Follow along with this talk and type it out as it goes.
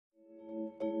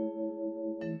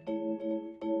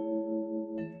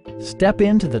Step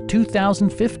into the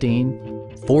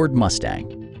 2015 Ford Mustang.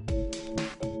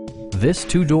 This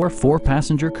two-door,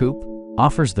 four-passenger coupe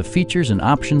offers the features and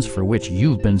options for which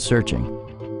you've been searching.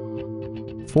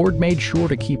 Ford made sure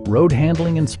to keep road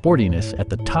handling and sportiness at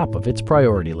the top of its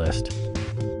priority list.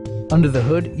 Under the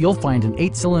hood, you'll find an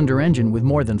 8-cylinder engine with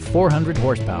more than 400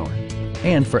 horsepower.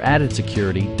 And for added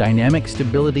security, dynamic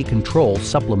stability control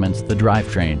supplements the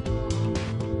drivetrain.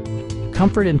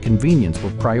 Comfort and convenience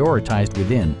were prioritized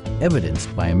within,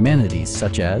 evidenced by amenities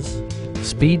such as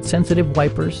speed-sensitive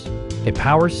wipers, a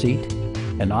power seat,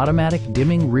 an automatic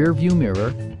dimming rear-view mirror,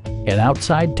 an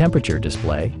outside temperature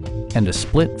display, and a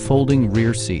split folding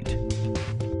rear seat.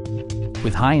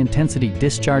 With high-intensity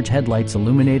discharge headlights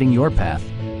illuminating your path,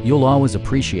 you'll always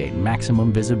appreciate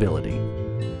maximum visibility.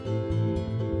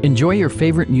 Enjoy your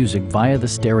favorite music via the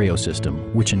stereo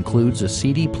system, which includes a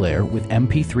CD player with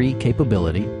MP3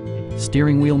 capability,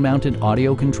 steering wheel mounted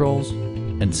audio controls,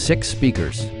 and 6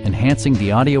 speakers, enhancing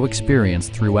the audio experience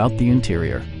throughout the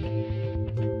interior.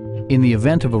 In the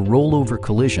event of a rollover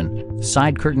collision,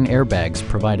 side curtain airbags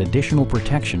provide additional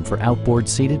protection for outboard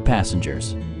seated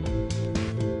passengers.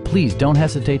 Please don't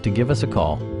hesitate to give us a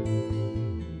call.